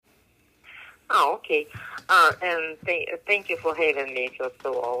Oh, okay. And thank you for having me, first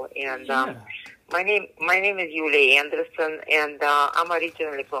of all. And my name is Youlia Anderson, and I'm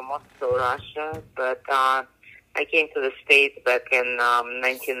originally from Moscow, Russia, but I came to the States back in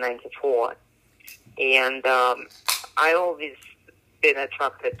 1994. And I always been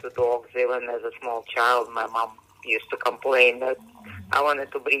attracted to dogs, even as a small child. My mom used to complain that I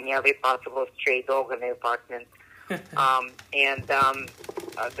wanted to bring every possible stray dog in the apartment. The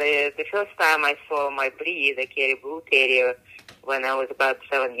first time I saw my breed, the Kerry Blue Terrier, when I was about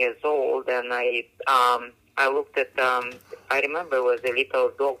 7 years old, and I looked at, I remember it was a little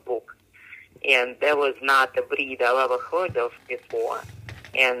dog book, and that was not a breed I've ever heard of before.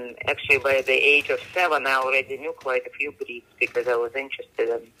 And actually, by the age of 7, I already knew quite a few breeds because I was interested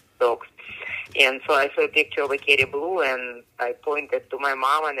in dogs. And so I saw a picture of a Kerry Blue, and I pointed to my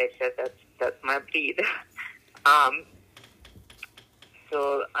mom, and I said, "That's my breed."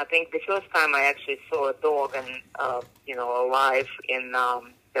 So I think the first time I actually saw a dog and alive in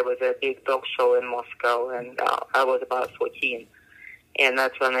there was a big dog show in Moscow, and I was about 14, and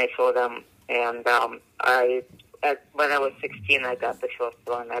that's when I saw them. And when I was 16, I got the first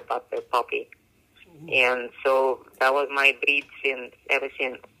one. I bought the puppy, and so that was my breed ever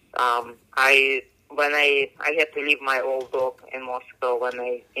since. When I had to leave my old dog in Moscow when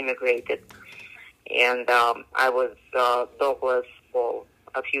I immigrated, and I was dogless for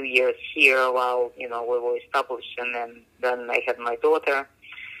a few years here while we were establishing, and then I had my daughter.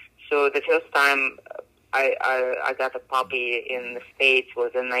 So the first time I got a puppy in the States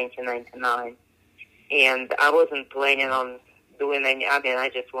was in 1999, and I wasn't planning on doing any. I mean, I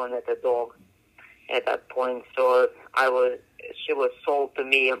just wanted a dog at that point. So she was sold to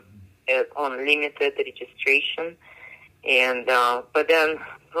me on limited registration, and but then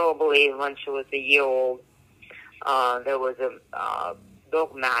probably when she was a year old, there was a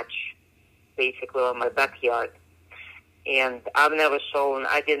dog match basically on my backyard. And I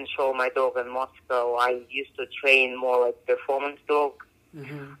didn't show my dog in Moscow. I used to train more like performance dog,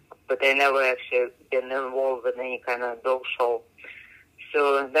 but I never actually been involved in any kind of dog show.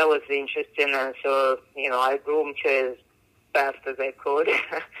 So that was interesting. And so, I groomed her as fast as I could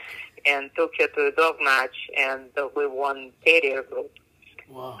and took her to a dog match, and we won Terrier group.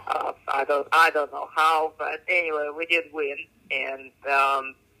 Wow. I don't know how, but anyway, we did win, and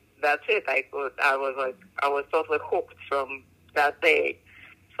that's it. I was totally hooked from that day.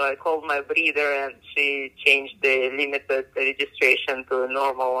 So I called my breeder, and she changed the limited registration to a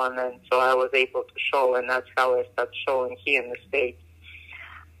normal one, and so I was able to show, and that's how I started showing here in the States.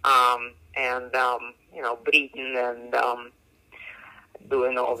 Breeding and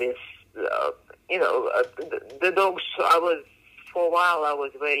doing all this, the dogs. For a while, I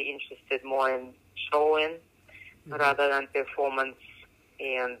was very interested more in showing rather than performance.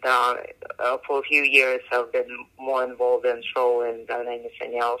 And for a few years, I've been more involved in showing than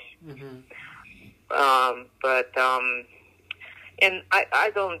anything else. And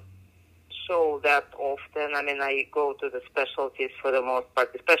I don't show that often. I mean, I go to the specialties for the most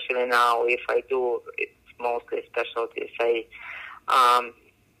part, especially now. If I do, it's mostly specialties.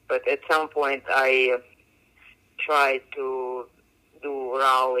 But at some point, I tried to do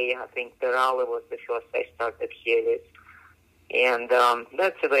rally. I think the rally was the first I started here with. And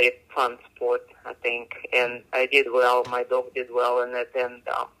that's a very fun sport, I think. And I did well. My dog did well in it. And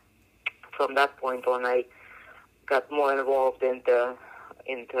from that point on, I got more involved into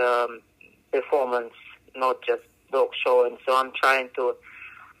performance, not just dog showing. So I'm trying to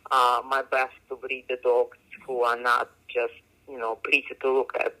my best to breed the dogs who are not just pretty to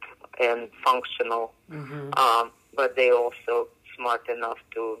look at and functional, but they're also smart enough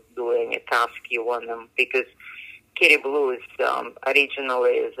to do any task you want them, because Kerry Blue is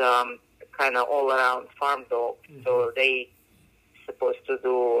originally is kind of all-around farm dog, so they supposed to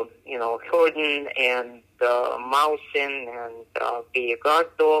do herding and mousing and be a guard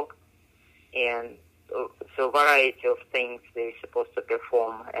dog, and so a variety of things they're supposed to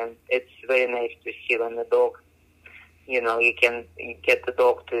perform, and it's very nice to see when the dog, you get the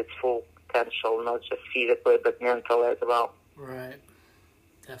dog to its full potential, not just physically but mental as well. Right,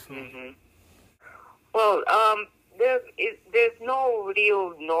 definitely. Well, there's no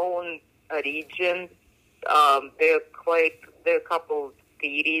real known region. There are a couple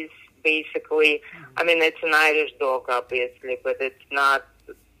theories, basically. I mean, it's an Irish dog, obviously, but it's not.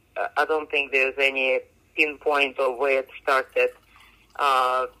 I don't think there's any pinpoint of where it started.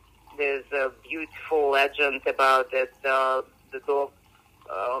 There's a beautiful legend about it. The dog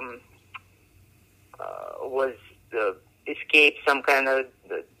was escaped some kind of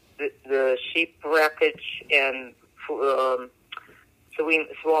the ship wreckage and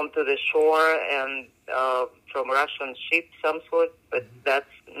swam to the shore and from Russian ship some sort, but that's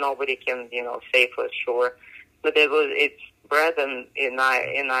nobody can say for sure. But it's bred in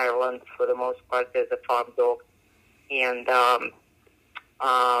Ireland for the most part as a farm dog, and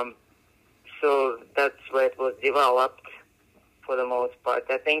so that's where it was developed for the most part.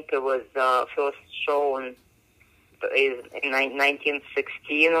 I think it was first shown in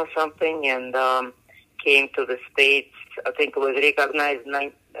 1916 or something, and came to the States. I think it was recognized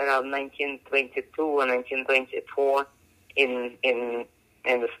around 1922 or 1924 in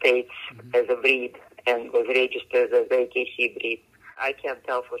the States as a breed, and was registered as a AKC breed. I can't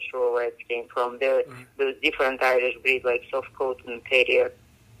tell for sure where it came from. There's different Irish breeds like soft coat and Terrier,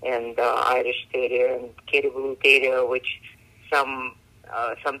 and Irish Terrier and Kerry Blue Terrier, which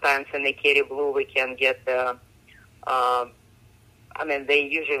sometimes in the Kerry Blue we can get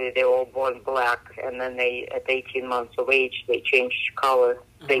they're all born black, and then at 18 months of age, they change color.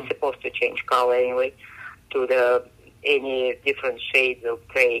 They're supposed to change color anyway to any different shades of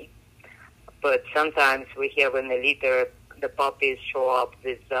gray. But sometimes we have in the litter, the puppies show up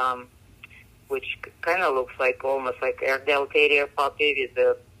with, which kind of looks like almost like Airedale Terrier puppy with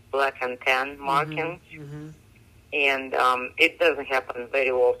the black and tan markings. And it doesn't happen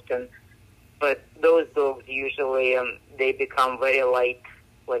very often. But those dogs usually, they become very light,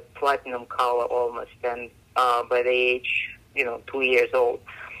 like platinum color almost, and by the age, 2 years old.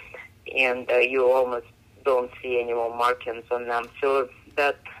 And you almost don't see any more markings on them. So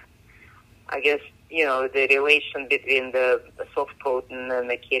that, I guess, the relation between the soft coat and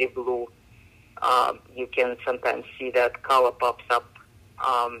the Kerry Blue, you can sometimes see that color pops up.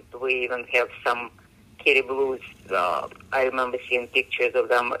 We even have some Kerry Blues. I remember seeing pictures of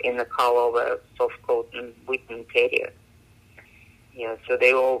them in the color of a soft coat and Wheaten Terrier. Yeah, so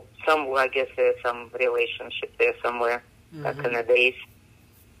they all, I guess there's some relationship there somewhere back in the days.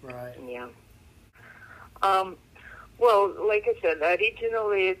 Right. Yeah. Well, like I said,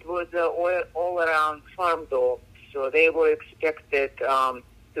 originally it was all-around farm dog, so they were expected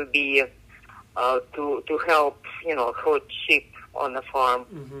to be to help, herd sheep on the farm,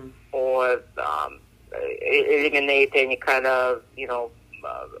 or eliminate any kind of,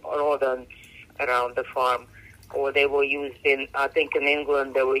 rodents around the farm. Or they were used I think in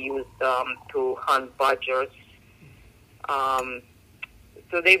England, they were used to hunt badgers.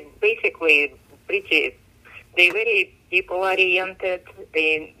 So they basically they're very people-oriented.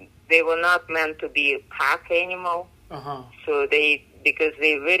 They were not meant to be a pack animal. So because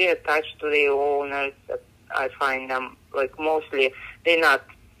they're very attached to their owners, I find them, like, mostly, they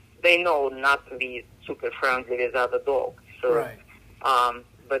know not to be super friendly with other dogs. So, right.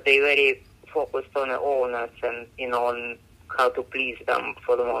 But they very focused on the owners and, on how to please them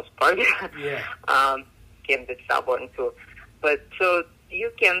for the most part. Yeah. Can be stubborn too. But so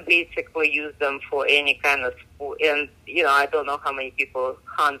you can basically use them for any kind of sport. And, I don't know how many people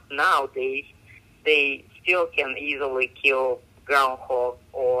hunt nowadays. They still can easily kill groundhog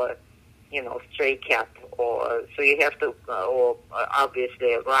or, stray cat. Or so you have to, or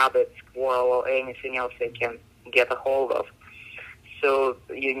obviously a rabbit, squirrel, or anything else they can get a hold of. So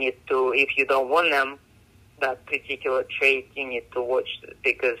you need to, if you don't want them, that particular trait, you need to watch,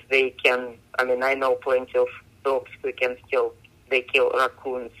 because they can, I know plenty of dogs who can still, they kill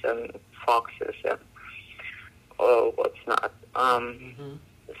raccoons and foxes and what's not.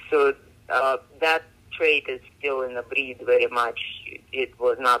 So that trait is still in the breed very much. It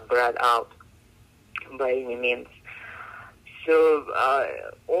was not bred out by any means. So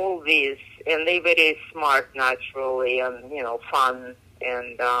all these, and they're very smart naturally, and fun,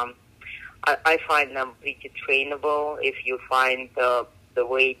 and I find them pretty trainable if you find the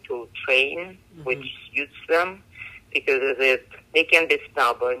way to train which suits them, because they can be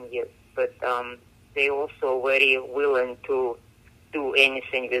stubborn, yes, but they also very willing to do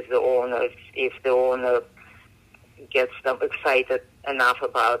anything with the owners if the owner gets them excited enough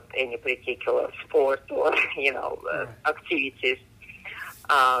about any particular sport or activities.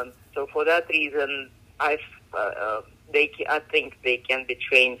 So for that reason, I think they can be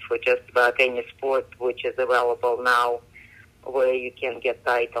trained for just about any sport which is available now, where you can get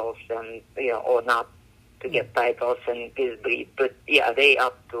titles and or not to get titles in this breed. But yeah, they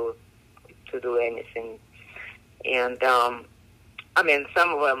up to do anything. And some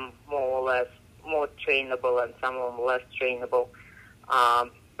of them more or less more trainable and some of them less trainable.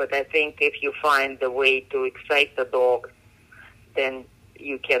 But I think if you find the way to excite the dog, then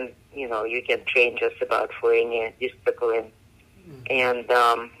you can train just about for any discipline. And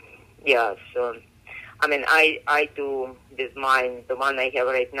so I do with mine, the one I have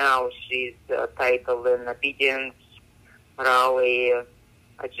right now, she's titled in obedience, rally,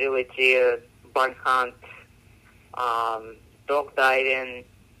 agility, barn hunt, dog diving.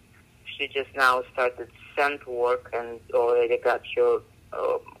 She just now started scent work and already got her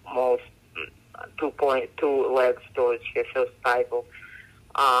most 2.2 legs towards her first title.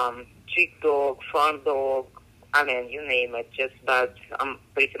 Trick dog, farm dog, I mean, you name it. Just about, I'm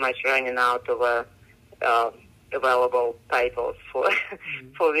pretty much running out of available titles for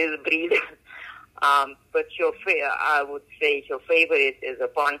for this breed. But I would say your favorite is a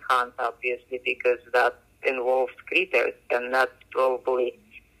barn hunt, obviously, because that involves critters, and that's probably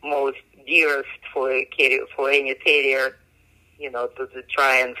most dearest for any terrier, to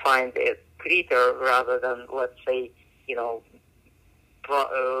try and find a critter rather than, let's say,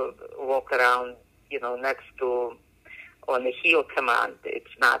 walk around, next to on a heel command.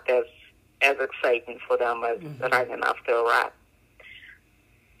 It's not as exciting for them as running after a rat.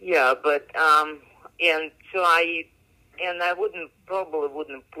 Yeah, but and so I probably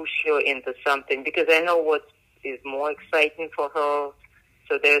wouldn't push her into something because I know what is more exciting for her.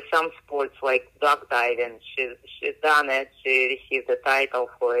 So there are some sports like duck diving. She's done it. She received the title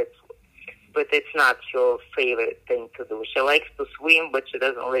for it, but it's not her favorite thing to do. She likes to swim, but she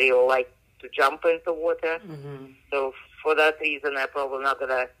doesn't really like to jump into water. So for that reason, I'm probably not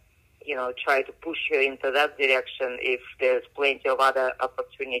gonna, try to push her into that direction if there's plenty of other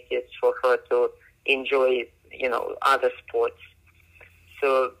opportunities for her to enjoy, other sports.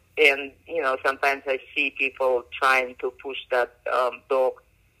 So, and, sometimes I see people trying to push that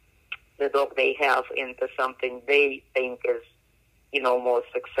the dog they have into something they think is, most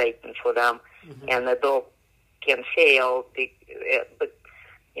exciting for them. And the dog can fail, but,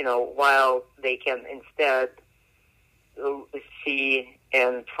 while they can instead see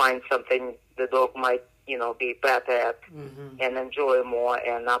and find something the dog might, be better at and enjoy more,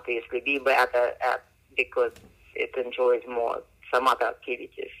 and obviously be better at because it enjoys more some other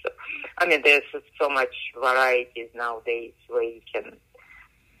activities. So, I mean, there's so much varieties nowadays where you can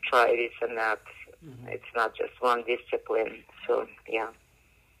try this and that. It's not just one discipline. So, yeah.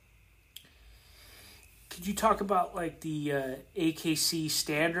 Could you talk about like the AKC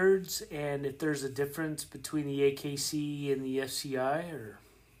standards and if there's a difference between the AKC and the FCI, or?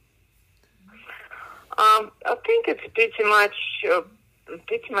 I think it's pretty much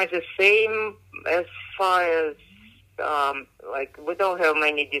the same as far as we don't have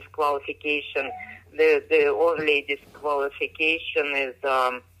many disqualification. The only disqualification is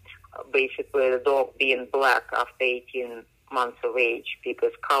basically the dog being black after 18 months of age,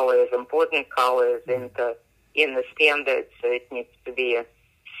 because color is important. Color is in the standards, so it needs to be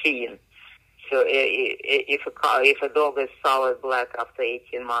seen. So if a dog is solid black after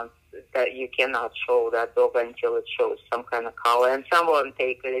 18 months, that you cannot show that dog until it shows some kind of color. And some of them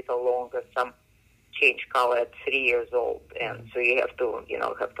take a little longer. Some change color at 3 years old, and so you have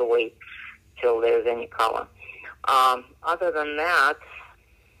to wait till there's any color. Other than that,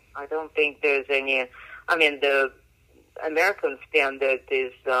 I don't think there's any. I mean, the American standard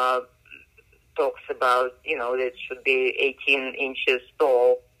is talks about it should be 18 inches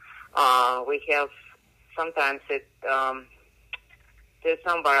tall. We have sometimes there's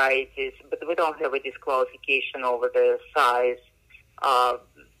some varieties, but we don't have a disqualification over the size.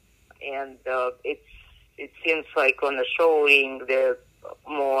 And it seems like on the show ring, they're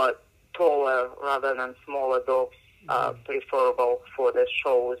more taller rather than smaller dogs preferable for the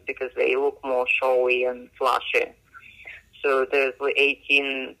shows because they look more showy and flashy. So there's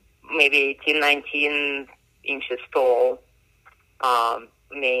 18, 19 inches tall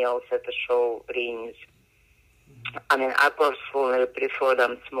males at the show rings. I mean, I personally prefer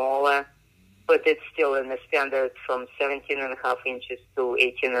them smaller, but it's still in the standard from 17.5 inches to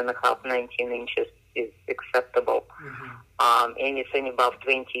 18.5, 19 inches is acceptable. Anything above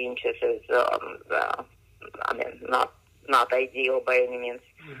 20 inches is, not ideal by any means.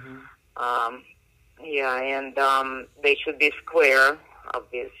 And they should be square,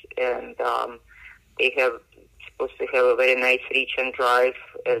 obvious, and they supposed to have a very nice reach and drive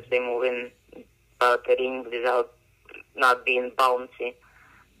as they move in the ring without not being bouncy,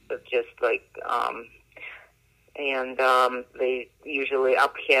 but just like, they usually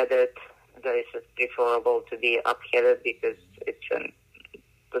up-headed. That is preferable to be up-headed because it's in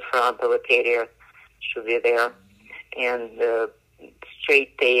the front of a terrier should be there, and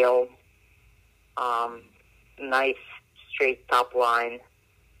straight tail, nice straight top line,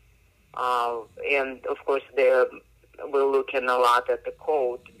 and of course we're looking a lot at the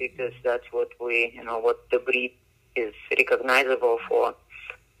coat because that's what what the breed is recognizable for.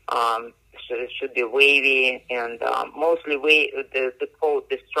 So it should be wavy and mostly the coat,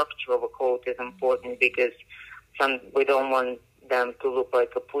 the structure of a coat is important because we don't want them to look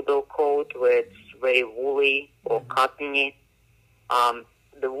like a poodle coat where it's very woolly or cottony.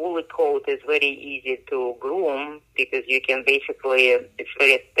 The woolly coat is very easy to groom because you can basically, it's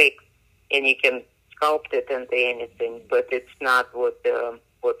very thick and you can sculpt it into anything, but it's not what the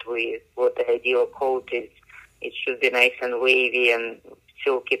ideal coat is. It should be nice and wavy and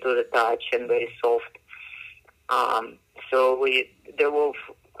silky to the touch and very soft.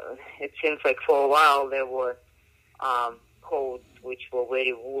 It seems like for a while there were coats which were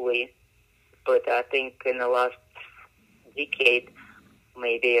very woolly, but I think in the last decade,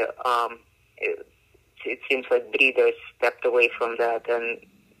 maybe it seems like breeders stepped away from that, and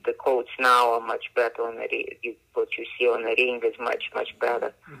the coats now are much better on the ring. What you see on the ring is much, much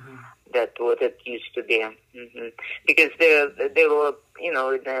better than what it used to be. Because they were, in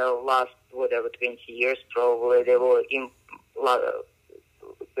the last, 20 years probably, they will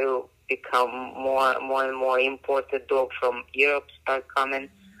become more and more imported dogs from Europe start coming,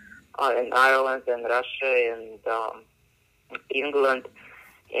 and Ireland and Russia and England,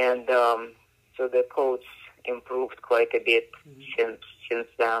 and so the coats improved quite a bit since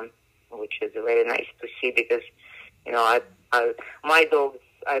then, which is very nice to see because, my dogs,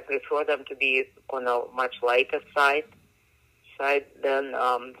 I prefer them to be on a much lighter side than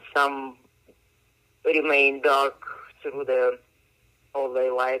some remain dark through all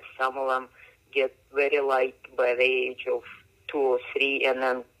their life. Some of them get very light by the age of 2 or 3, and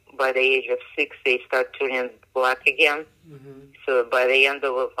then by the age of 6 they start turning black again. So by the end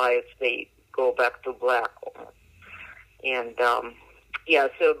of their life they go back to black almost. And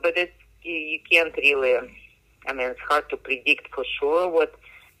but you can't really, it's hard to predict for sure what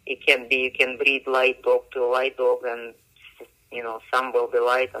it can be. You can breed light dog to light dog, and some will be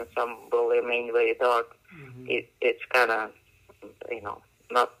light and some will remain very dark. It's kind of,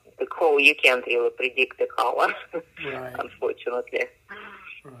 not the color. You can't really predict the color, right. Unfortunately.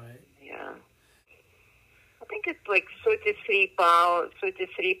 Right. Yeah. I think it's like 33 pounds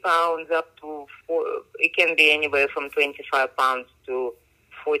up to it can be anywhere from 25 pounds to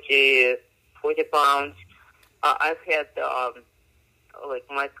 40 pounds. I've had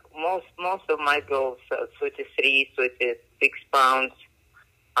most of my girls 33, 36 pounds.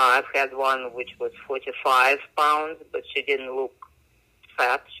 I've had one which was 45 pounds, but she didn't look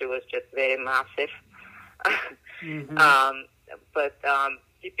fat. She was just very massive. But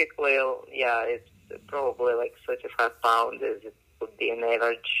typically, it's probably like 35 pounds. It would be an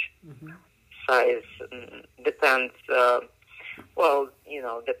average size. Depends.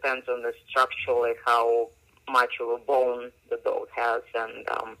 Depends on the structure, like how much of a bone the dog has, and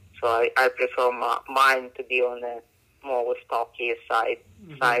so I prefer mine to be on the more stockier side.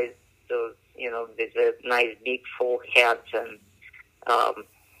 So with a nice big full heads and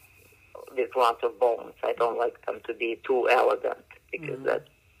with lots of bones. I don't like them to be too elegant because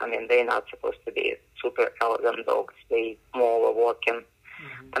they're not supposed to be super elegant dogs. They more overworking.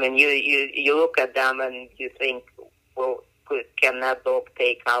 You look at them and you think, well, can that dog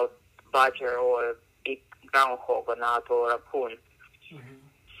take out badger or big groundhog or not, or raccoon?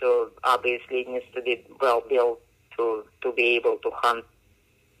 So obviously it needs to be well built to be able to hunt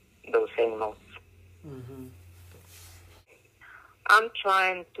those animals. I'm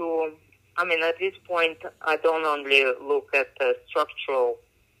trying to, at this point, I don't only look at the structural,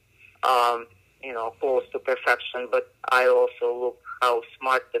 close to perfection, but I also look how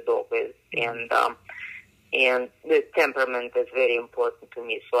smart the dog is, and the temperament is very important to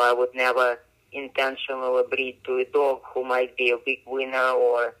me. So I would never intentionally breed to a dog who might be a big winner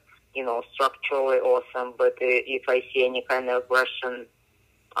or, structurally awesome, but if I see any kind of aggression,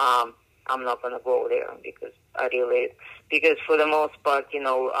 I'm not going to go there because for the most part,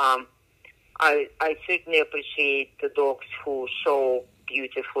 I certainly appreciate the dogs who show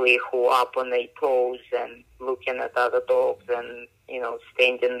beautifully, who are up on their toes and looking at other dogs and,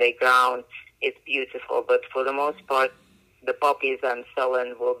 standing their ground. It's beautiful. But for the most part, the puppies I'm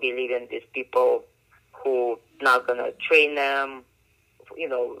selling will be leaving these people who not going to train them,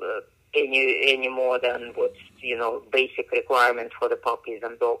 any more than what's, basic requirements for the puppies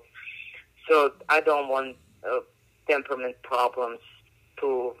and dogs. So I don't want temperament problems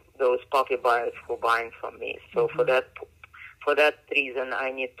to those puppy buyers who are buying from me. So for that reason,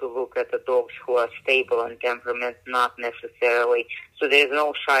 I need to look at the dogs who are stable in temperament, not necessarily. So there's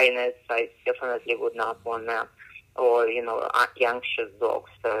no shyness. I definitely would not want them. Or, anxious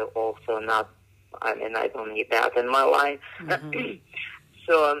dogs are also not, I don't need that in my line.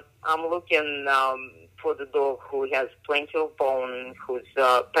 So I'm looking for the dog who has plenty of bone, who's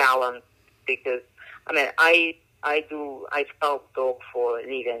balanced, because, I sculpt dog for a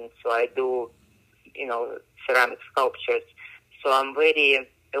living, so I do ceramic sculptures. So I'm very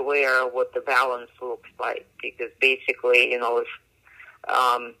aware of what the balance looks like, because basically, if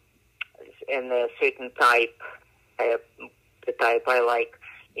in a certain type, the type I like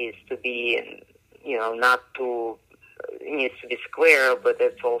is to be, not too, it needs to be square, but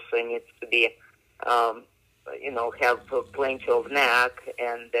it also needs to be, have plenty of neck,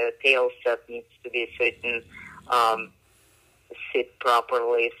 and the tail set needs to be certain, sit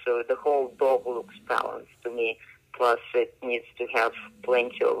properly, so the whole dog looks balanced to me. Plus, it needs to have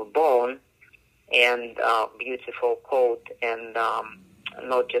plenty of bone and beautiful coat, and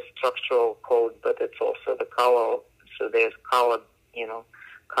not just structural coat, but it's also the color. So there's color,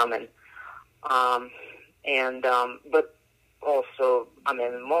 coming. But also,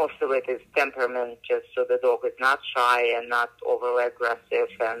 most of it is temperament, just so the dog is not shy and not overly aggressive,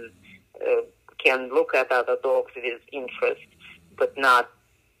 and can look at other dogs with interest, but not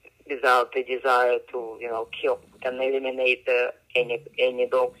without the desire to, kill and eliminate any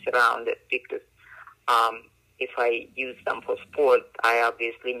dogs around it. Because if I use them for sport, I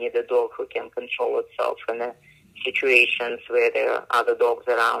obviously need a dog who can control itself in situations where there are other dogs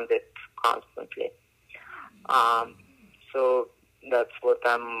around it constantly. So that's what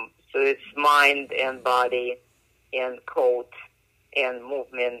so it's mind and body and coat and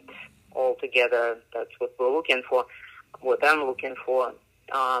movement all together. That's what we're looking for, what I'm looking for.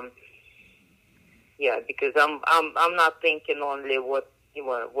 Because I'm not thinking only what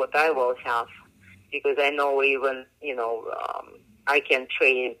I will have, because I know even, I can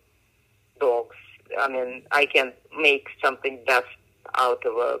train dogs. I can make something best out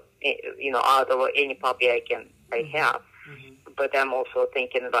of any puppy I have. Mm-hmm. But I'm also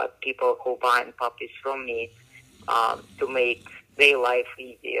thinking about people who buy puppies from me to make their life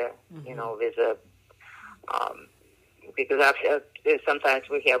easier, Mm-hmm. with a because sometimes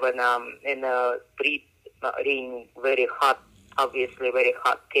we have in a breed ring obviously very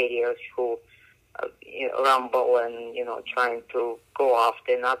hot terriers who rumble and trying to go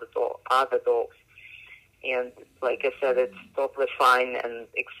after other dogs. And like I said, it's totally fine and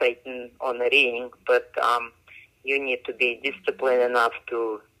exciting on the ring, but you need to be disciplined enough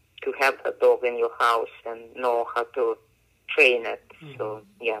to have a dog in your house and know how to train it. Mm-hmm.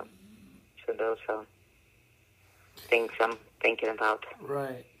 So those are things I'm thinking about.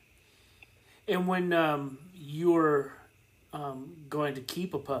 Right. And when you're going to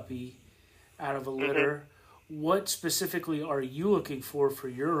keep a puppy out of a litter, mm-hmm. what specifically are you looking for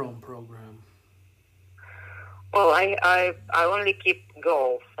your own program? Well, I only keep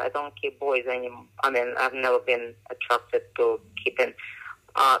girls. I don't keep boys anymore. I've never been attracted to keeping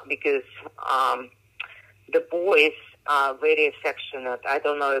because the boys are very affectionate. I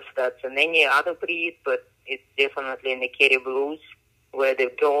don't know if that's in any other breed, but it's definitely in the Kerry Blues, where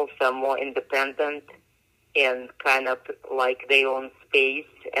the girls are more independent and kind of like their own space,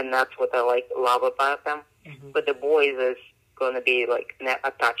 and that's what I love about them. Mm-hmm. But the boys is going to be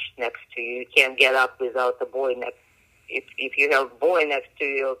attached next to you. You can't get up without the boy next. If you have a boy next to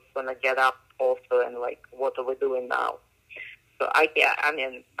you, it's going to get up also and what are we doing now? So I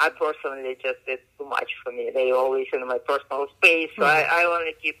personally it's too much for me. They always in my personal space, so mm-hmm. I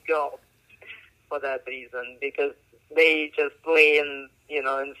only keep girls for that reason, because they just play and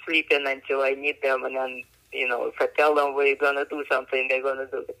sleeping until I need them, and then if I tell them we're going to do something, they're going to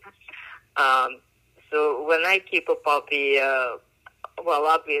do it. So when I keep a puppy,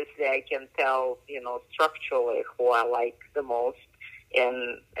 obviously I can tell, structurally who I like the most,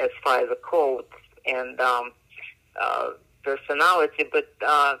 and as far as the coat and personality. But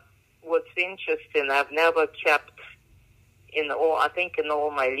what's interesting, I've never kept in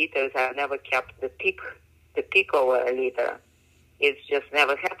all my litters, I've never kept the pickle litter. It just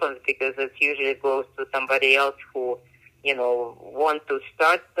never happens, because it usually goes to somebody else who, want to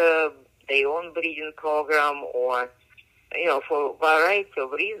start their own breeding program, or, for a variety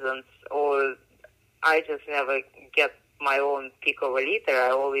of reasons, or I just never get my own pickle litter. I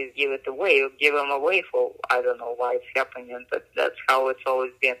always give them away for, I don't know why it's happening, but that's how it's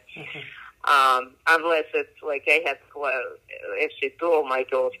always been. Mm-hmm. Unless it's I had, actually 2 of my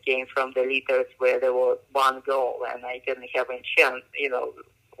girls came from the litters where there was one girl, and I didn't have a chance,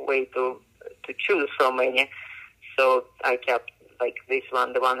 way to choose from any. So I kept this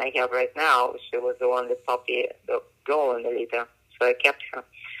one, the one I have right now. She was the only puppy, the girl in the litter, so I kept her.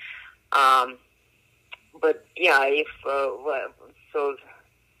 But yeah, so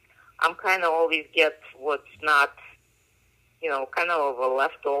I'm kind of always get what's not, kind of a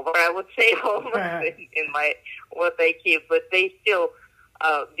leftover, I would say, almost in my what I keep. But they still,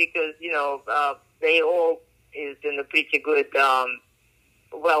 because they all is in a pretty good,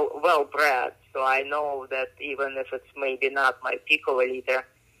 well bred. So I know that even if it's maybe not my peak of a liter,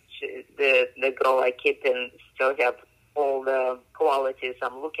 the girl I keep in still have all the qualities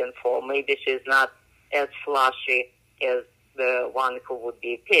I'm looking for. Maybe she's not as flashy as the one who would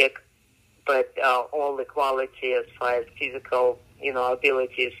be pick, but all the quality as far as physical,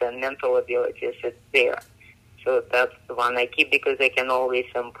 abilities and mental abilities, it's there. So that's the one I keep because I can always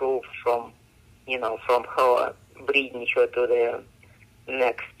improve from her, breeding her to the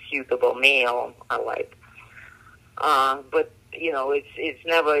next suitable male I like. But it's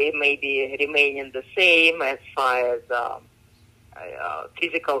never maybe remaining the same as far as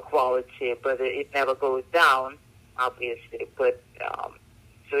physical quality, but it never goes down, obviously. But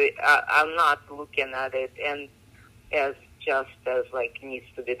so I'm not looking at it and as just as like needs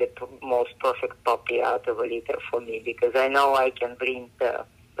to be the most perfect puppy out of a litter for me, because I know I can bring the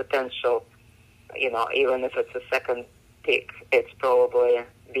potential. Even if it's a second pick, it's probably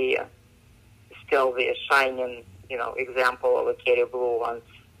still be a shining, example of a Kerry blue ones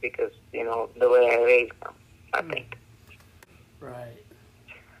because, the way I raised them, I think. Right.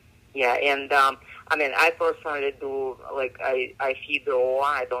 Yeah, and, I personally do, like, I feed raw.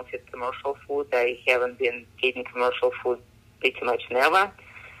 I don't feed commercial food. I haven't been feeding commercial food pretty much never.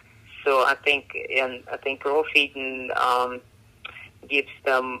 So I think raw feeding, gives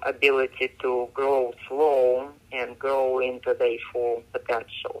them ability to grow slow and grow into their full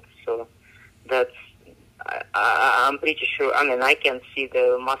potential. So that's, I'm pretty sure, I can see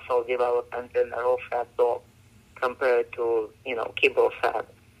the muscle development in a raw fat dog compared to, kibble fat.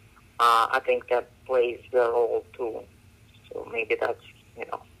 I think that plays the role too. So maybe that's,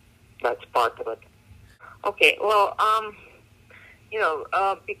 that's part of it. Okay, well,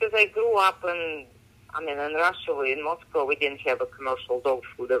 because I grew up in Russia, in Moscow, we didn't have a commercial dog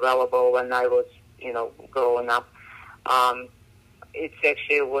food available when I was, growing up. It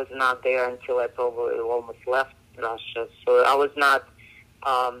actually was not there until I probably almost left Russia. So I was not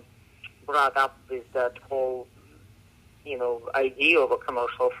brought up with that whole, idea of a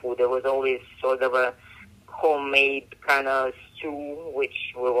commercial food. There was always sort of a homemade kind of stew,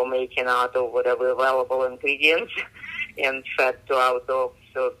 which we were making out of whatever available ingredients and fed to our dogs.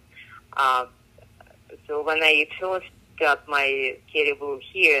 So, so when I first got my Kerry Blue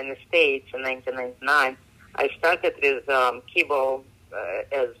here in the States in 1999, I started with kibble,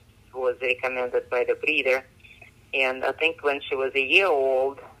 as was recommended by the breeder. And I think when she was a year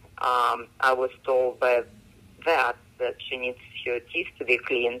old, I was told by that she needs her teeth to be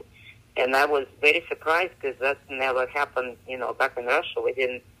cleaned. And I was very surprised because that never happened, back in Russia. We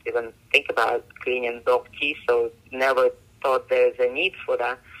didn't even think about cleaning dog teeth, so never thought there's a need for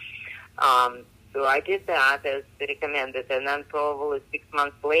that. So I did that as recommended, and then probably 6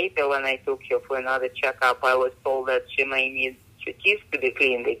 months later when I took her for another checkup, I was told that she may need her teeth to be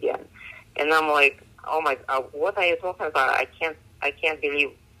cleaned again. And I'm like, oh my God, what are you talking about? I can't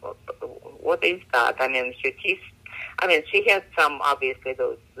believe, what is that? Her teeth, she had some, obviously,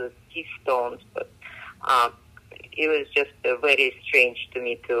 those teeth stones, but it was just very strange to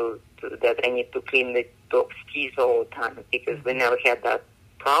me that I need to clean the dog's teeth all the time because we never had that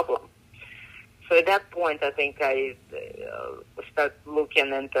problem. So at that point, I think I started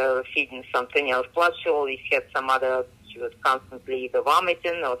looking into feeding something else. Plus, she always had she was constantly either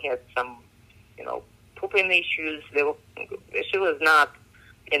vomiting or had some, pooping issues. She was not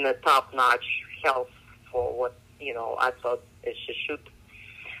in the top-notch health for what, I thought that she should.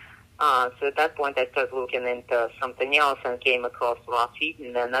 So at that point, I started looking into something else and came across raw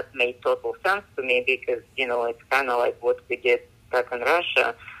feeding, and that made total sense to me because, it's kind of like what we did back in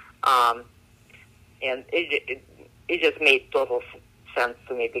Russia. And it just made total sense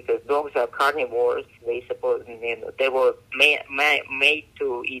to me because dogs are carnivores. They they were made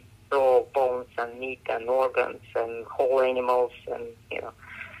to eat raw bones and meat and organs and whole animals, and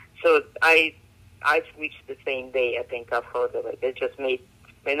So I switched the same day. I think I've heard of it. It just made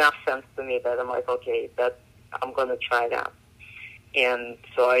enough sense to me that I'm like, okay, I'm gonna try that. And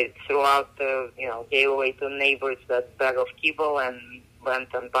so I threw out gave away to neighbors that bag of kibble and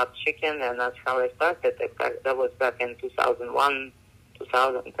went and bought chicken, and that's how I started. That was back in 2001,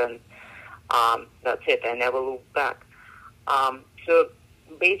 2000, and that's it. I never looked back. So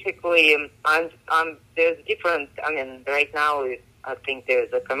basically, there's different. Right now, I think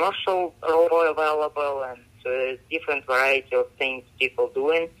there's a commercial raw available, and so there's different variety of things people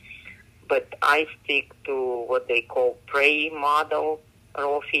doing. But I stick to what they call prey model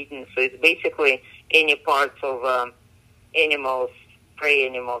raw feeding. So it's basically any parts of prey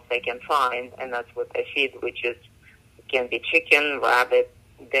animals I can find, and that's what I feed, which can be chicken, rabbit,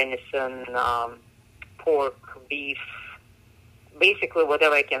 venison, pork, beef, basically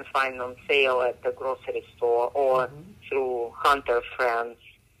whatever I can find on sale at the grocery store or through hunter friends.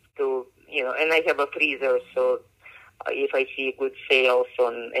 And I have a freezer, so if I see good sales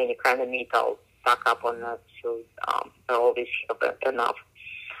on any kind of meat, I'll stock up on that. So I always have enough.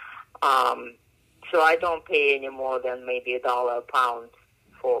 So I don't pay any more than maybe $1 a pound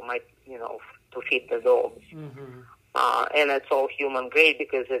for my, to feed the dogs. And it's all human grade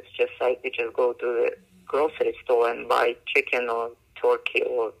because it's just like you just go to the grocery store and buy chicken or turkey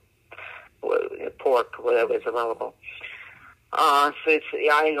or pork, whatever is available.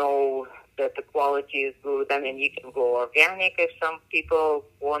 I know that the quality is good. I mean, you can go organic if some people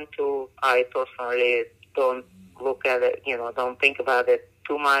want to. I personally don't look at it, don't think about it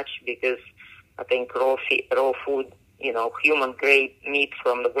too much because I think raw food, human grade meat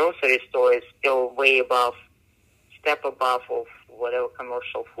from the grocery store is still way step above of whatever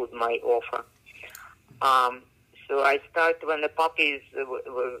commercial food might offer. So I start when the puppies,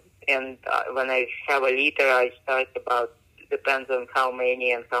 and when I have a litter, I start about, depends on how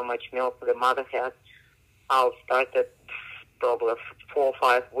many and how much milk the mother has. I'll start at probably 4 or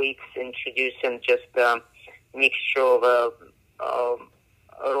 5 weeks, introducing just a mixture of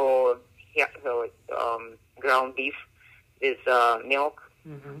raw ground beef with milk.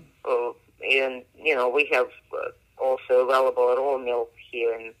 And, we have also available raw milk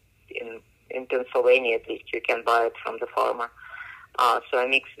here in Pennsylvania. At least you can buy it from the farmer. So I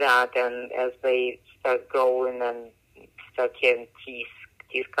mix that, and as they start growing and start having teeth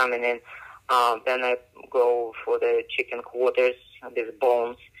coming in, then I go for the chicken quarters, these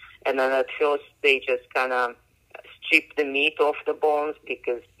bones. And then at first they just kind of strip the meat off the bones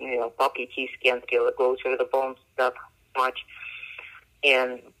because, puppy teeth can't really go through the bones that much.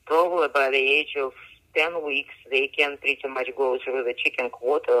 And probably by the age of 10 weeks, they can pretty much go through the chicken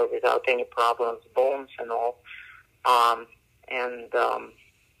quarter without any problems, bones and all.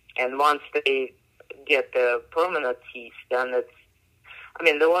 And once they get the permanent teeth, then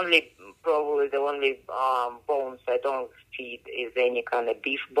the only bones I don't feed is any kind of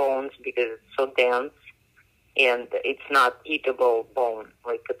beef bones because it's so dense and it's not eatable bone.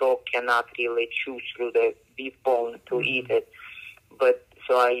 Like a dog cannot really chew through the beef bone to eat it. But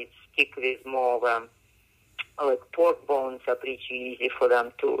so I stick with more like pork bones are pretty easy for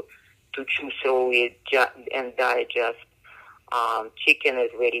them to chew through it and digest. Chicken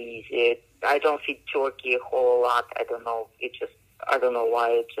is very easy. I don't feed turkey a whole lot. I don't know. I don't know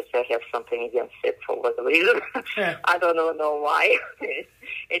why. I have something against it for whatever reason. I don't know why.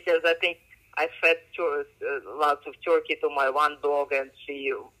 It's just I think I fed lots of turkey to my one dog and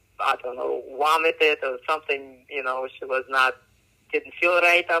she, I don't know, vomited or something. She didn't feel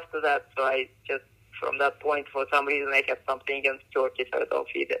right after that. So I just, from that point, for some reason, I have something against turkey, so I don't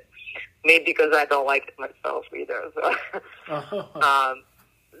feed it. Maybe because I don't like it myself either. So.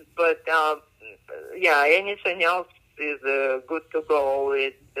 Anything else is good to go.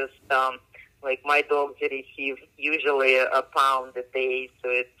 It's just like my dogs receive usually a pound a day, so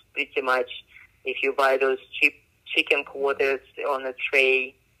it's pretty much if you buy those cheap chicken quarters on a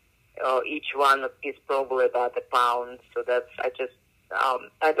tray, each one is probably about a pound. So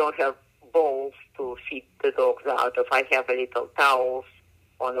I don't have bowls to feed the dogs out of. I have a little towels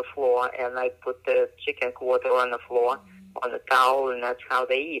on the floor, and I put the chicken quarter on the floor on the towel, and that's how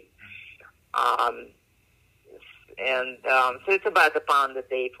they eat. So it's about a pound a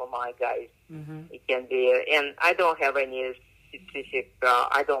day for my guys. It can be, and I don't have any specific.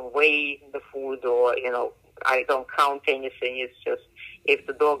 I don't weigh the food, or I don't count anything. It's just if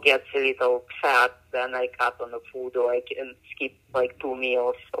the dog gets a little fat, then I cut on the food, or I can skip like 2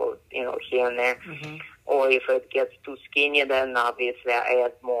 meals, or here and there. Or if it gets too skinny, then obviously I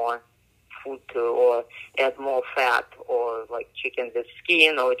add more food to, or add more fat, or like chicken with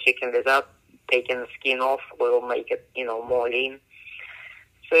skin, or chicken without taking the skin off will make it, more lean.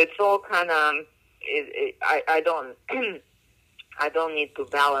 So it's all kind of, I don't, I don't need to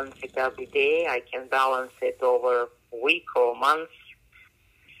balance it every day. I can balance it over a week or months.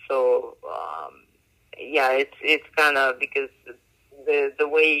 So, it's kind of because the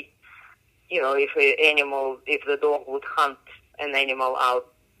way, if the dog would hunt an animal out,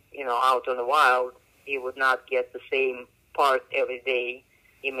 out in the wild, he would not get the same part every day.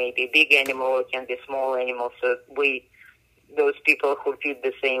 It may be a big animal, it can be a small animal. So those people who feed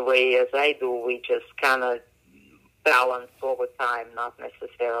the same way as I do, we just kind of balance over time, not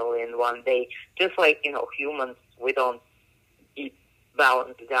necessarily in one day. Just like, humans, we don't eat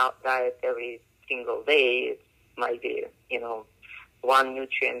balanced diet every single day. It might be, one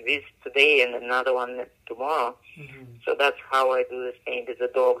nutrient this today and another one tomorrow. So that's how I do the same with the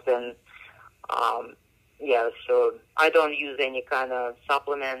dogs. And yeah, so I don't use any kind of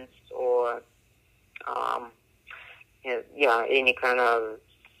supplements or, any kind of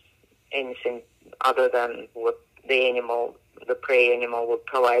anything other than what the prey animal would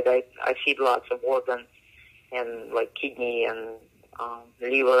provide. I feed lots of organs and like kidney and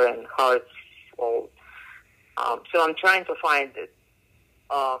liver and hearts. All. So I'm trying to find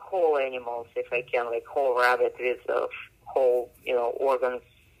whole animals if I can, like whole rabbit with whole, organs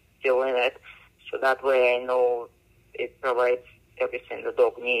still in it. So that way I know it provides everything the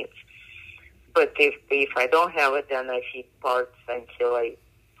dog needs. But if I don't have it, then I feed parts until I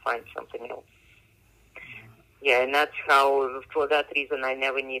find something else. Yeah, and that's how, for that reason, I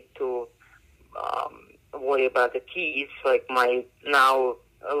never need to worry about the teeth. Like my now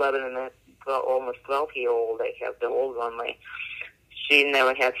 11 and almost 12-year-old, I have the old one. She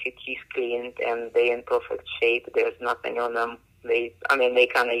never had her teeth cleaned, and they're in perfect shape. There's nothing on them. They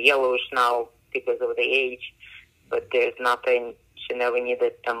kind of yellowish now because of the age, but there's nothing. She never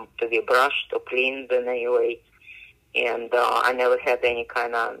needed them to be brushed or cleaned in any way. And I never had any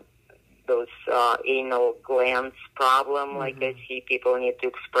kind of those anal glands problem, like I see people need to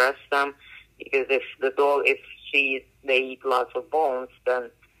express them. Because if they eat lots of bones, then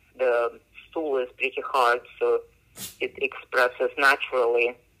the stool is pretty hard, so it expresses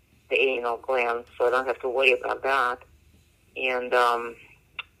naturally the anal glands, so I don't have to worry about that. And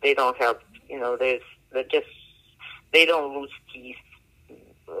they don't have, they don't lose teeth.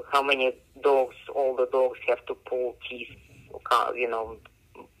 How many dogs, older dogs, have to pull teeth,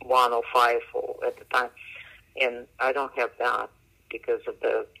 1 or 5 at a time. And I don't have that because of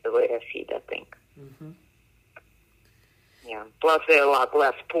the way I feed, I think. Mm-hmm. Yeah. Plus, there's a lot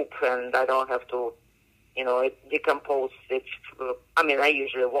less poop, and I don't have to, it decomposes. I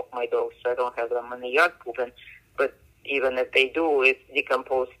usually walk my dogs, so I don't have them in the yard pooping. But even if they do, it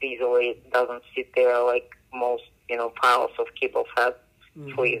decomposes easily. It doesn't sit there like most, piles of kibble fat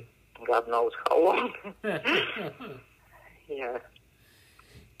for God knows how long. Yeah.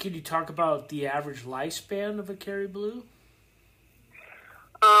 Can you talk about the average lifespan of a Kerry Blue?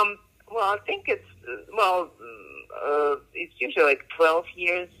 Well, I think it's usually like 12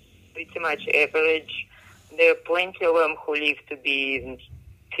 years, pretty much average. There are plenty of them who live to be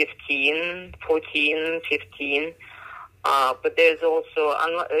 14, 15. But there's also,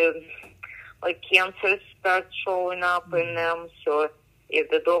 like cancers start showing up in them. So if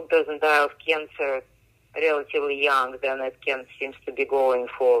the dog doesn't die of cancer relatively young, then it seems to be going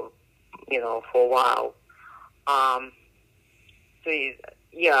for a while.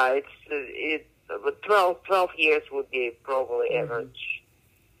 But 12 years would be probably average.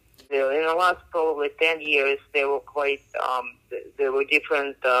 In the last probably 10 years, there were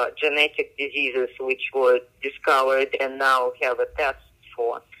different genetic diseases which were discovered and now have a test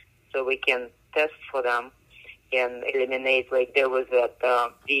for. So we can test for them and eliminate, like there was that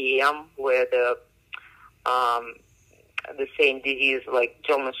DEM where the same disease, like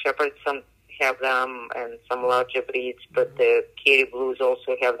German Shepherds, some have them and some larger breeds, but the Kerry Blues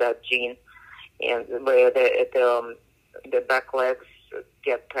also have that gene, and where the back legs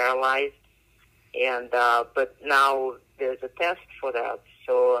get paralyzed, and but now there's a test for that.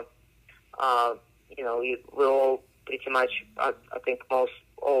 So we're all pretty much, I think most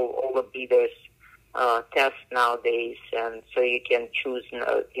all the breeders test nowadays, and so you can choose.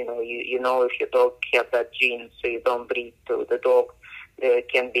 If your dog have that gene, so you don't breed to the dog. There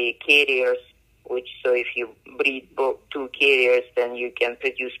can be Terriers, so if you breed two Terriers, then you can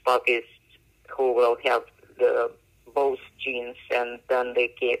produce puppies who will have both genes, and then they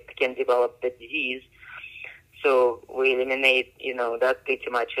can develop the disease. So we eliminate, that pretty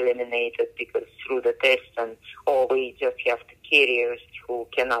much eliminated because through the test, or we just have the Terriers who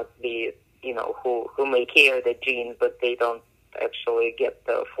cannot be, who may carry the gene, but they don't actually get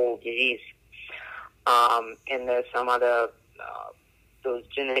the full disease. And there's some other those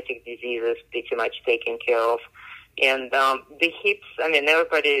genetic diseases pretty much taken care of. And the hips,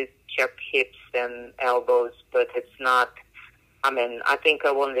 everybody check hips and elbows, but it's not, I think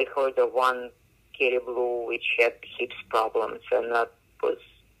I've only heard of one Kerry Blue which had hips problems, and that was,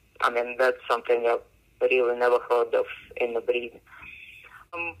 that's something I've really never heard of in the breed.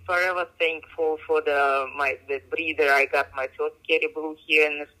 I'm forever thankful for the breeder. I got my first Kerry Blue here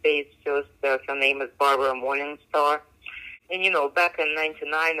in the States. Her name is Barbara Morningstar. And, back in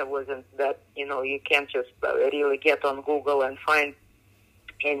 99, it wasn't that, you can't just really get on Google and find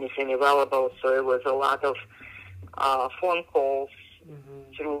anything available. So it was a lot of phone calls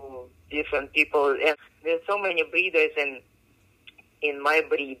through different people. And there's so many breeders in my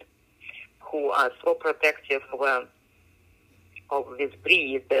breed who are so protective of this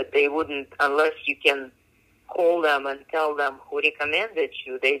breed that they wouldn't, unless you can call them and tell them who recommended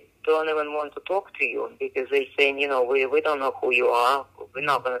you, they don't even want to talk to you because they saying, we don't know who you are. We're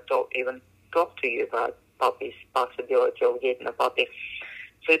not going to even talk to you about puppies, possibility of getting a puppy.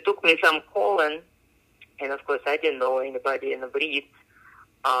 So it took me some calling, and of course I didn't know anybody in the breed.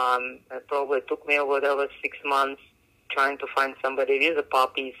 It probably took me over 6 months trying to find somebody with the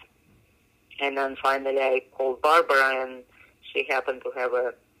puppies. And then finally I called Barbara, and she happened to have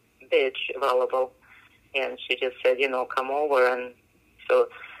a bitch available. And she just said, come over. And so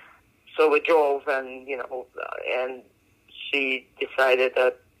we drove, and, and she decided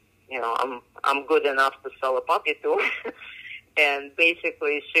that, I'm good enough to sell a puppy to. And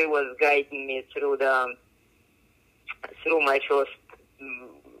basically she was guiding me through my first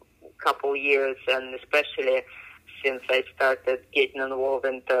couple years, and especially since I started getting involved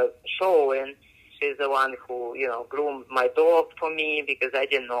in the showing. She's the one who, groomed my dog for me because I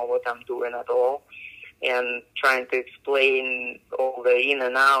didn't know what I'm doing at all, and trying to explain all the in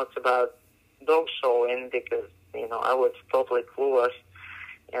and outs about dog showing because, I was totally clueless.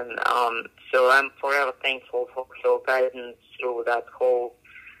 And so I'm forever thankful for her guidance through that whole,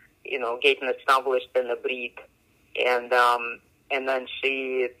 getting established in the breed. And then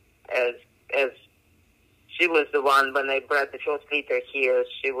she, as she was the one, when I brought the first litter here,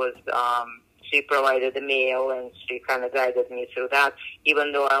 she provided the mail, and she kind of guided me through that,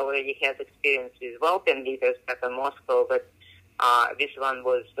 even though I already had experience with whelping litters back in Moscow. But this one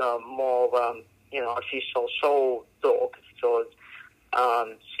was more of official show dog. So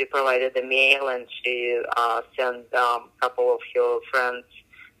she provided the mail, and she sent a couple of her friends,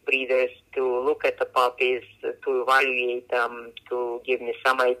 breeders, to look at the puppies, to evaluate them, to give me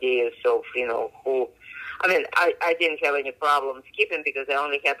some ideas of, who. I mean, I didn't have any problems keeping because I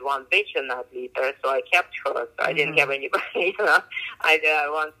only had one bitch in that litter, so I kept her. So I didn't have anybody.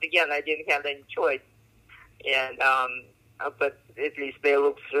 Once again, I didn't have any choice. And but at least they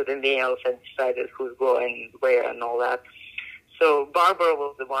looked through the mails and decided who's going where and all that. So Barbara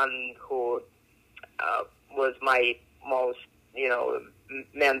was the one who was my most,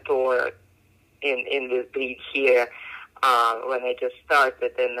 mentor in this breed here when I just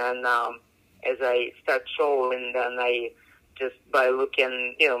started. And then as I start showing, then I just by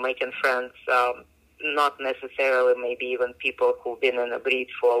looking, making friends, not necessarily maybe even people who've been in a breed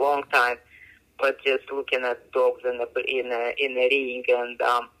for a long time, but just looking at dogs in the ring, and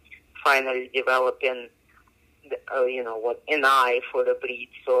finally developing, an eye for the breed.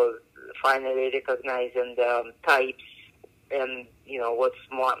 So finally recognizing the types and, what's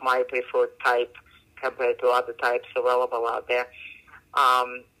my preferred type compared to other types available out there.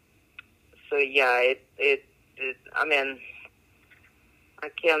 So yeah, I mean,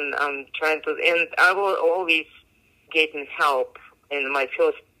 I'm trying to, and I was always getting help in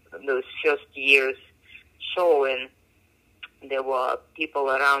those first years showing. There were people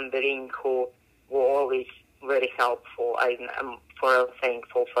around the ring who were always very helpful. I'm forever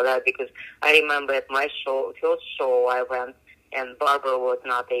thankful for that, because I remember at my first show I went, and Barbara was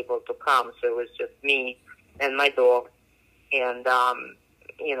not able to come, so it was just me and my dog, and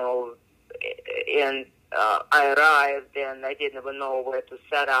I arrived, and I didn't even know where to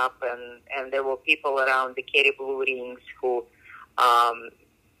set up, and there were people around the Kerry Blue rings who,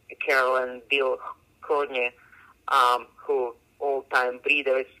 Carol and Bill Courtney, who old-time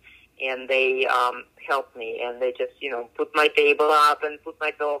breeders, and they helped me, and they just, put my table up and put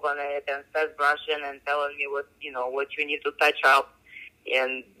my dog on it and start brushing and telling me what you need to touch up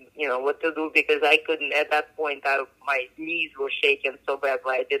and, what to do, because I couldn't, at that point, my knees were shaking so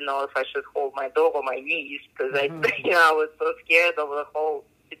badly. I didn't know if I should hold my dog on my knees, because I was so scared of the whole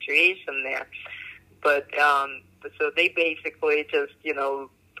situation there. But, so they basically just,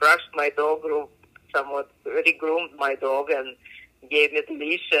 brushed my dog, somewhat re-groomed my dog, and gave me the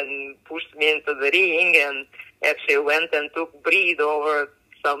leash and pushed me into the ring, and actually went and took breed over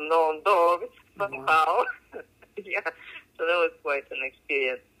some known dogs somehow. Yeah, so that was quite an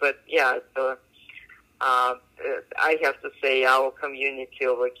experience. But yeah, so I have to say our community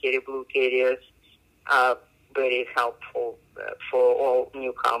over Kerry Blue Terriers are very helpful for all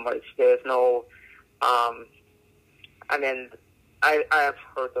newcomers. There's no, I have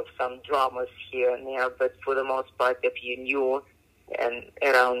heard of some dramas here and there, but for the most part, if you're new and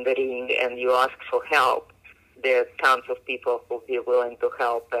around the ring and you ask for help, there are tons of people who will be willing to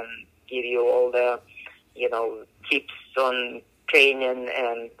help and give you all the, tips on training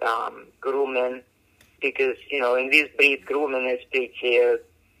and grooming, because, in this breed, grooming is pretty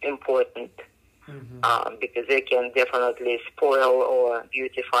important, because they can definitely spoil or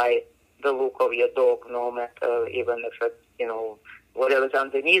beautify the look of your dog, no matter, even if it's, whatever's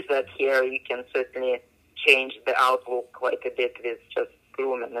underneath that hair, you can certainly changed the outlook quite a bit with just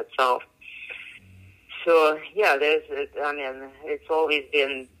grooming itself. So yeah, it's always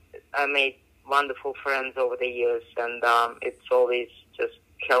been, I made wonderful friends over the years, and it's always just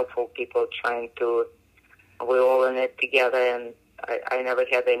helpful people trying to, we're all in it together, and I never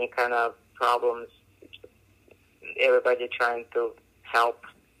had any kind of problems. Everybody trying to help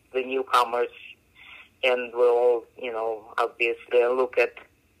the newcomers, and we'll all, obviously look at,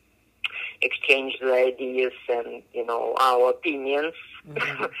 exchange the ideas and, our opinions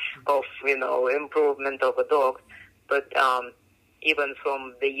of, improvement of a dog. But even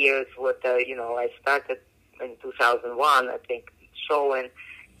from the years I started in 2001, I think, showing,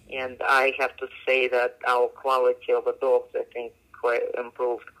 and I have to say that our quality of the dogs, I think,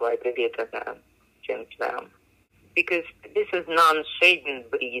 improved quite a bit since then. Because this is non-shading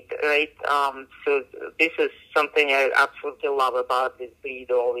breed, right? So this is something I absolutely love about this breed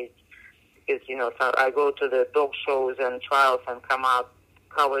always. Because, so I go to the dog shows and trials and come out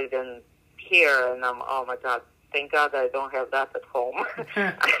covered in hair, and I'm, oh my God, thank God I don't have that at home.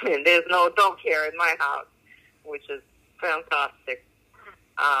 I mean, there's no dog hair in my house, which is fantastic.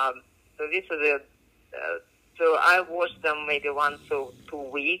 So this is so I wash them maybe once or 2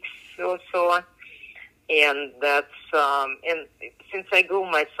 weeks or so. And that's, and since I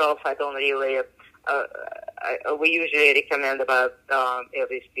groom myself, I don't really, we usually recommend about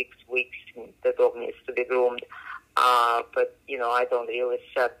every 6 weeks the dog needs to be groomed. But, I don't really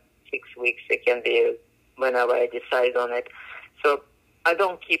set 6 weeks. It can be whenever I decide on it. So I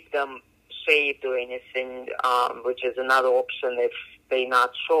don't keep them shaved or anything, which is another option. If they're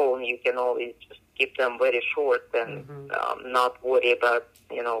not shown, you can always just keep them very short and not worry about,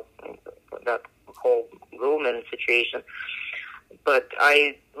 that whole grooming situation. But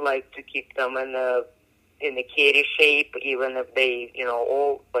I like to keep them in a Kerry shape, even if they,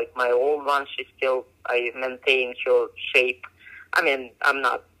 all, like my old one, I maintain her shape. I mean, I'm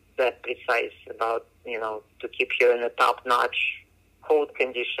not that precise about, to keep her in a top-notch coat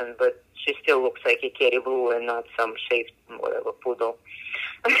condition, but she still looks like a Kerry blue and not some shaved, whatever, poodle.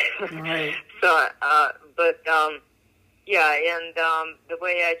 Right. So, yeah, and the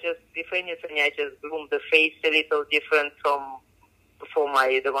way if anything, I just groom the face a little different from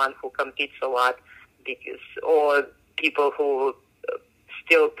the one who competes a lot, or people who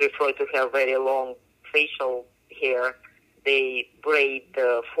still prefer to have very long facial hair, they braid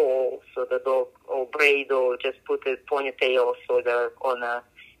the fall, so the dog, or braid, or just put a ponytail so they're on a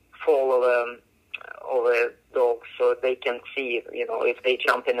fall of a dog, so they can see, if they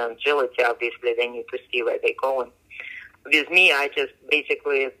jump in agility, obviously they need to see where they're going. With me, I just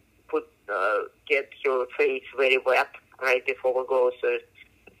basically get her face very wet right before we go, so,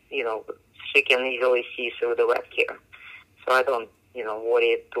 she can easily see through the wet hair. So I don't,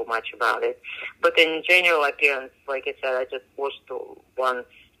 worry too much about it. But in general appearance, like I said, I just wash once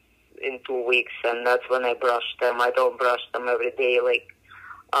in 2 weeks, and that's when I brush them. I don't brush them every day,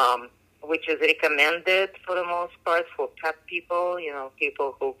 which is recommended for the most part for pet people,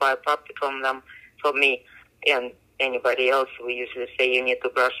 people who buy puppy from them. For me and anybody else, we usually say you need to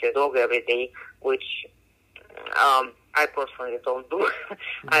brush your dog every day, which I personally don't do.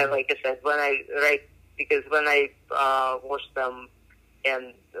 Like I said, because when I wash them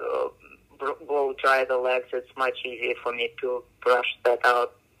and blow dry the legs, it's much easier for me to brush that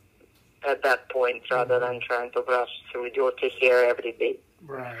out at that point rather than trying to brush through dirty hair every day.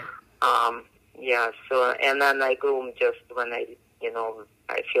 Right. Yeah. So, and then I groom just when I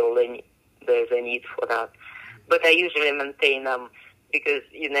feel there's a need for that. But I usually maintain them because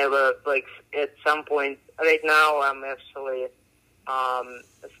you never, at some point, right now I'm actually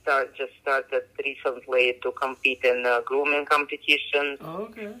started recently to compete in grooming competitions. Oh,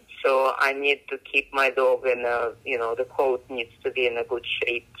 okay. So I need to keep my dog in the coat needs to be in a good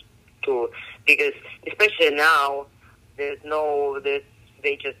shape too, because especially now, they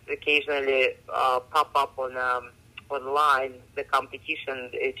just occasionally pop up on online, the competition.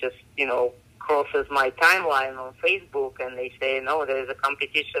 It just, crosses my timeline on Facebook, and they say, no, there's a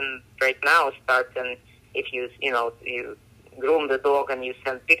competition right now starting. If you groom the dog and you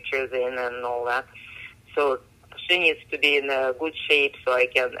send pictures in and all that. So she needs to be in a good shape so I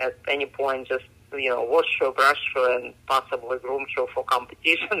can at any point just, wash her, brush her, and possibly groom her for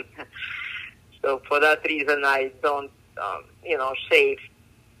competition. So for that reason, I don't, shave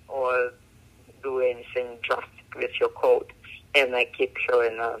or do anything drastic with your coat, and I keep her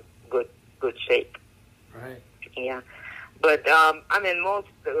in a good shape. Right. Yeah. But, most,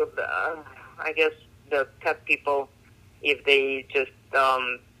 I guess the pet people, if they just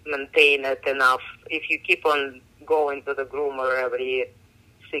maintain it enough, if you keep on going to the groomer every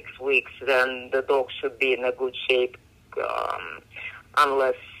 6 weeks, then the dog should be in a good shape,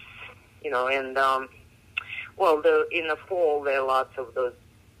 unless, in the fall there are lots of those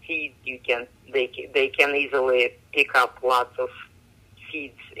seeds they can easily pick up lots of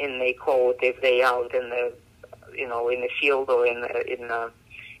seeds in their coat if they out in the in the field or in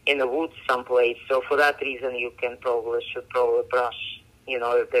the woods someplace. So for that reason, you should probably brush,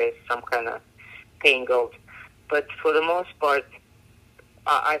 if there's some kind of tangled. But for the most part,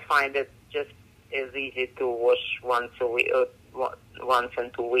 I find it just as easy to wash once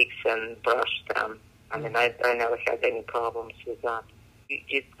in 2 weeks and brush them. I mean, I never had any problems with that.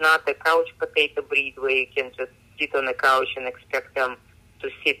 It's not a couch potato breed where you can just sit on the couch and expect them to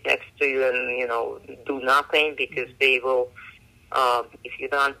sit next to you and, do nothing, because they will, if you're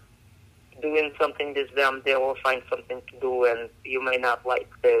not doing something with them, they will find something to do, and you may not like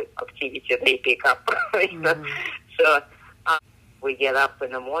the activity they pick up. Mm-hmm. So we get up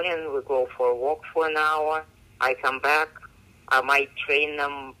in the morning, we go for a walk for an hour, I come back, I might train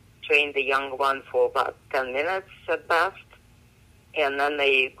the young one for about 10 minutes at best, and then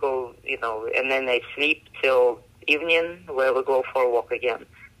they go, and then they sleep till evening, where we go for a walk again.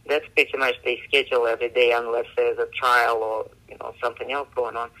 That's pretty much their schedule every day, unless there's a trial or, something else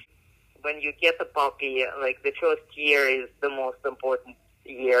going on. When you get a puppy, like the first year is the most important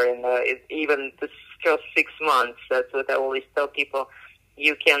year, and even the first 6 months, that's what I always tell people.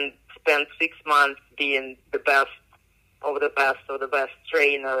 You can spend 6 months being the best of the best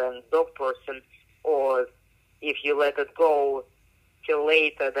trainer and dog person, or if you let it go till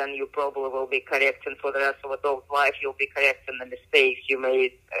later, then you probably will be correcting for the rest of a dog's life. You'll be correcting the mistakes you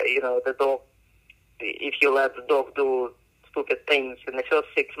made, the dog. If you let the dog do stupid things in the first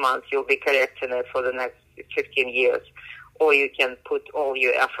 6 months, you'll be correcting it for the next 15 years. Or you can put all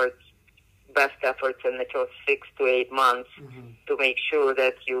your best efforts in the first 6 to 8 months to make sure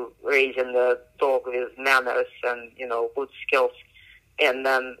that you're raising the dog with manners and, good skills. And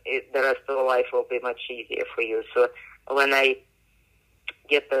then the rest of the life will be much easier for you. So when I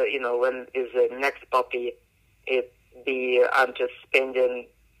get when is the next puppy, I'm just spending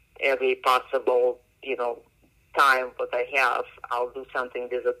every possible, time that I have. I'll do something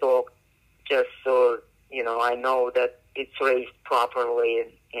with the dog just so, I know that it's raised properly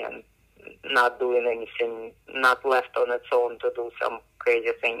and not doing anything, not left on its own to do some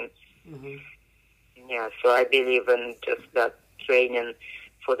crazy things. Mm-hmm. Yeah, so I believe in just that training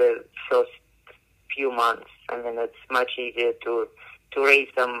for the first few months. I mean, it's much easier to raise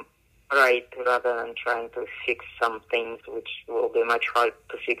them right rather than trying to fix some things which will be much harder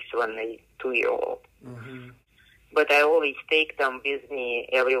to fix when they're 2-year-old. Mm-hmm. But I always take them with me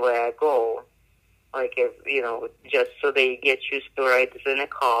everywhere I go, like, just so they get used to riding in a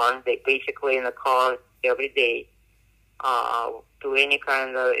car. They basically in a car every day, to any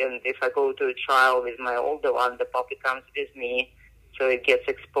kind of, and if I go to a trial with my older one, the puppy comes with me, so it gets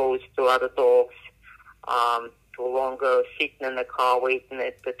exposed to other dogs, to longer sitting in the car waiting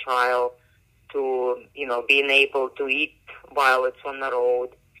at the trial, to, being able to eat while it's on the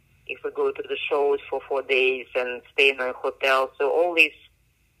road. If we go to the shows for 4 days and stay in a hotel, so all these,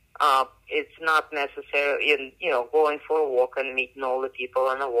 it's not necessary, going for a walk and meeting all the people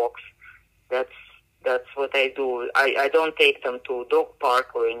on the walks. That's what I do. I don't take them to a dog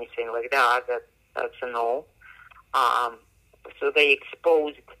park or anything like that. That's a no. So they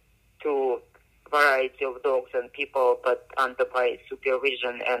exposed to variety of dogs and people, but under my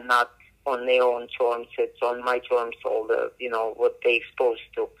supervision and not on their own terms. It's on my terms, all the, what they exposed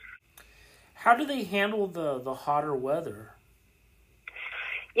to. How do they handle the hotter weather?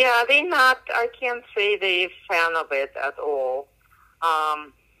 Yeah, I can't say they're a fan of it at all.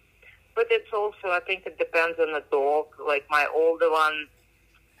 But it's also, I think it depends on the dog. Like my older one,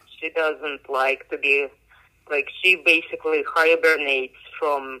 she doesn't like to be, like she basically hibernates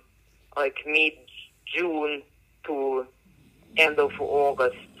from like mid-June to end of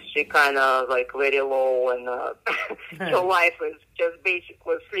August. She kind of like very low, and her life is just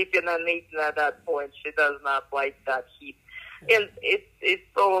basically sleeping and eating at that point. She does not like that heat. And it's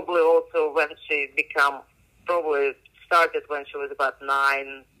probably also when she probably started when she was about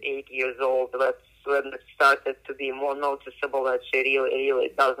 9, 8 years old. That's when it started to be more noticeable that she really,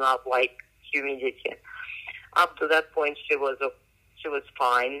 really does not like humidity. Up to that point, she was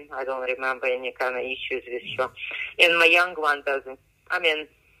fine. I don't remember any kind of issues with her. And my young one doesn't. I mean,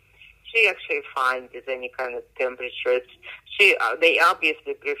 she actually fine with any kind of temperature. They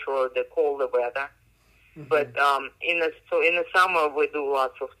obviously prefer the colder weather. Mm-hmm. But in the summer we do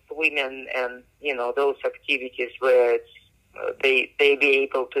lots of swimming and those activities where they be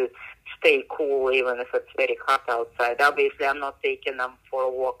able to stay cool even if it's very hot outside. Obviously, I'm not taking them for a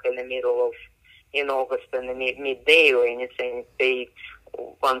walk in the middle of, in August in the midday or anything.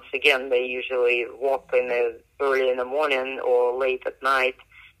 Once again, they usually walk early in the morning or late at night,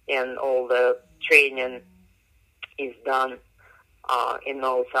 and all the training is done in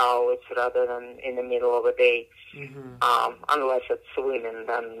those hours rather than in the middle of the day. Unless it's swimming,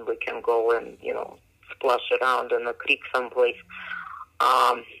 then we can go and, splash around in a creek someplace.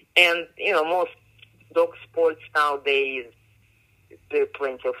 And, most dog sports nowadays, there are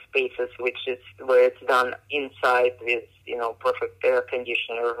plenty of spaces where it's done inside with, perfect air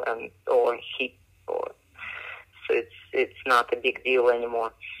conditioner or heat. So it's not a big deal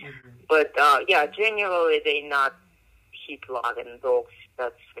anymore. But, generally they're not heat-loving dogs,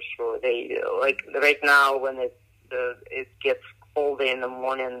 that's for sure. They, like right now when it gets colder in the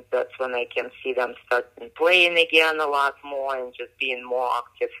morning, that's when I can see them starting playing again a lot more and just being more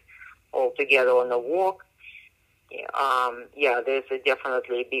active altogether on the walk. There's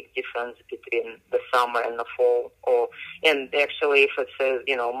definitely a big difference between the summer and the fall. And actually, if it's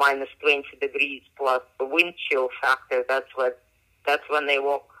minus 20 degrees plus the wind chill factor, that's when they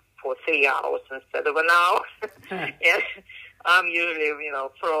walk for 3 hours instead of an hour. And I'm usually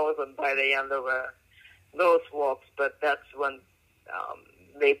frozen by the end of those walks, but that's when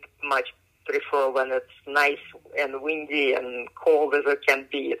they much prefer when it's nice and windy and cold as it can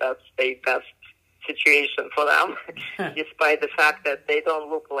be. That's the best situation for them, despite the fact that they don't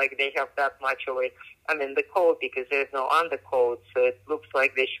look like they have that much of it. The cold, because there's no undercoat, so it looks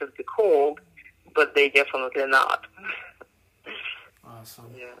like they should be cold, but they definitely not.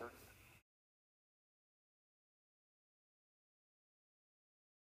 Awesome. Yeah.